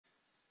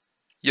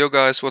Yo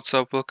guys, what's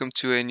up? Welcome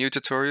to a new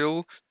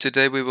tutorial.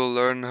 Today we will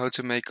learn how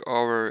to make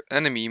our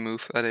enemy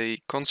move at a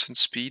constant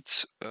speed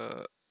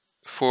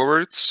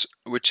forwards,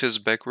 which is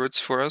backwards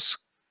for us,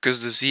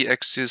 because the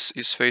z-axis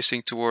is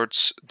facing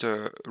towards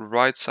the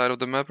right side of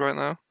the map right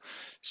now.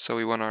 So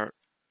we want our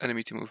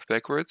enemy to move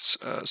backwards.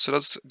 So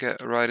let's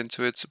get right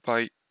into it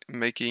by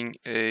making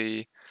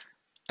a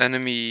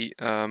enemy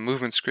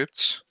movement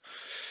script.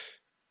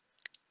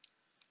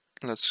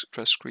 Let's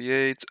press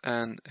create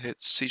and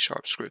hit C#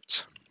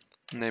 script.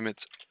 Name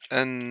it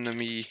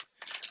enemy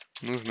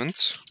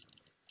movement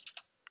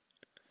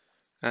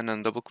and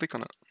then double click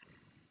on it.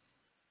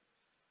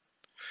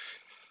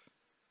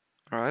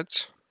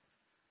 Alright,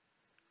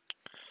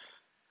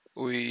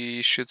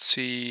 we should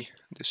see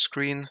the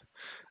screen.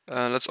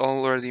 Let's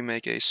already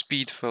make a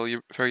speed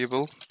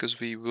variable because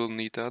we will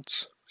need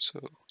that.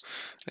 So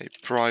a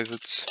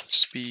private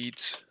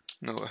speed,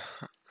 no,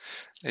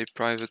 a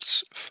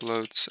private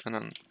float and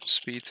then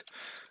speed.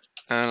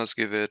 And let's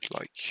give it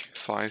like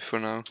 5 for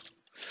now.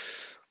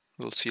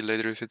 We'll see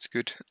later if it's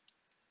good.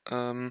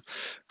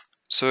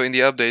 So in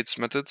the updates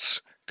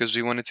methods, because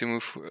we wanted to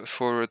move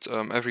forward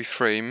every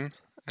frame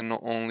and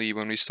not only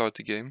when we start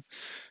the game.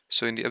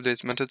 So in the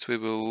update method we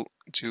will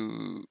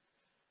do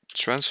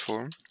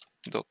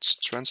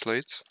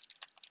transform.translate,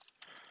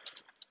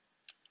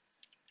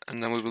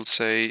 and then we will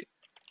say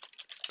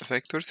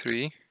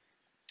vector3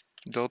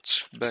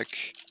 dot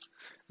back,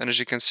 and as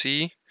you can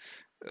see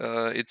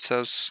it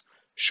says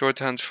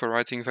shorthand for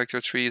writing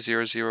vector3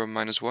 0 0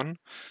 -1,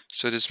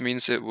 so this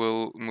means it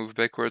will move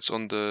backwards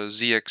on the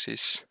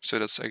z-axis, so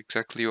that's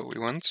exactly what we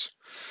want.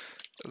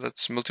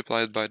 Let's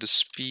multiply it by the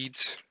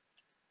speed,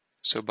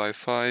 so by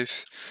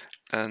 5,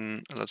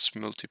 and let's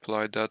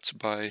multiply that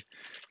by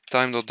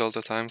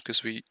time.delta time,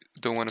 because we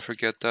don't want to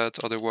forget that,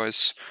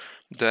 otherwise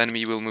the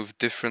enemy will move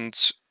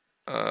differently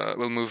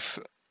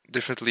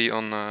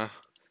on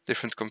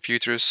different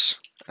computers,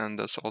 and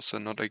that's also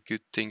not a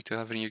good thing to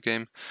have in your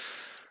game.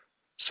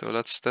 So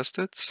let's test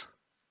it.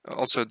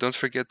 Also, don't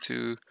forget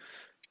to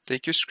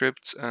take your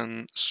script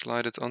and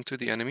slide it onto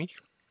the enemy,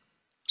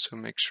 so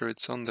make sure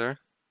it's on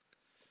there.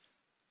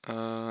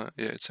 Yeah,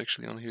 it's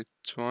actually on here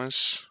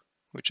twice,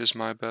 which is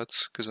my bad,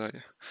 because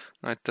I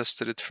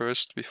tested it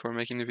first before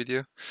making the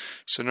video.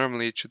 So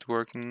normally it should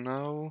work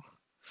now.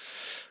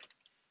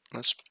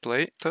 Let's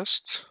play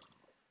test.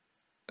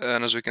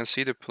 And as we can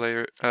see, the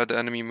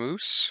enemy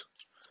moves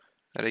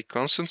at a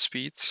constant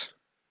speed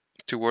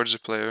towards the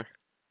player,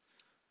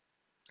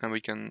 and we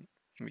can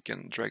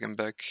drag him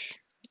back.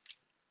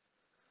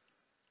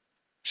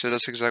 So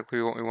that's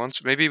exactly what we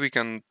want. Maybe we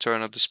can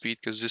turn up the speed,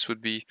 because this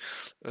would be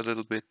a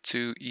little bit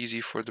too easy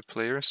for the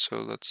player. So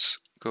let's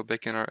go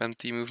back in our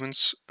empty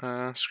movements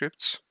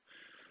script.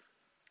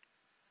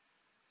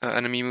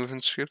 Enemy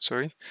movement script,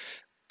 sorry.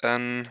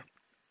 And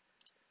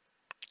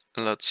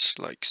let's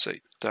like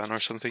say 10 or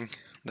something.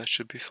 That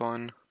should be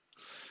fine.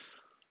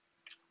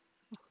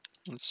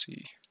 Let's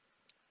see.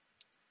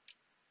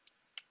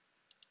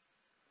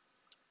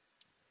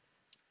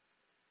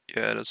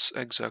 Yeah, that's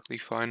exactly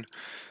fine.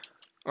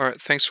 Alright,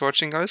 thanks for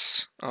watching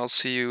guys. I'll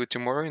see you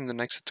tomorrow in the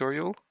next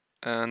tutorial.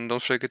 And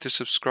don't forget to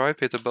subscribe,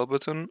 hit the bell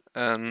button,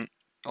 and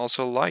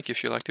also like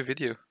if you like the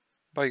video.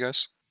 Bye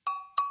guys.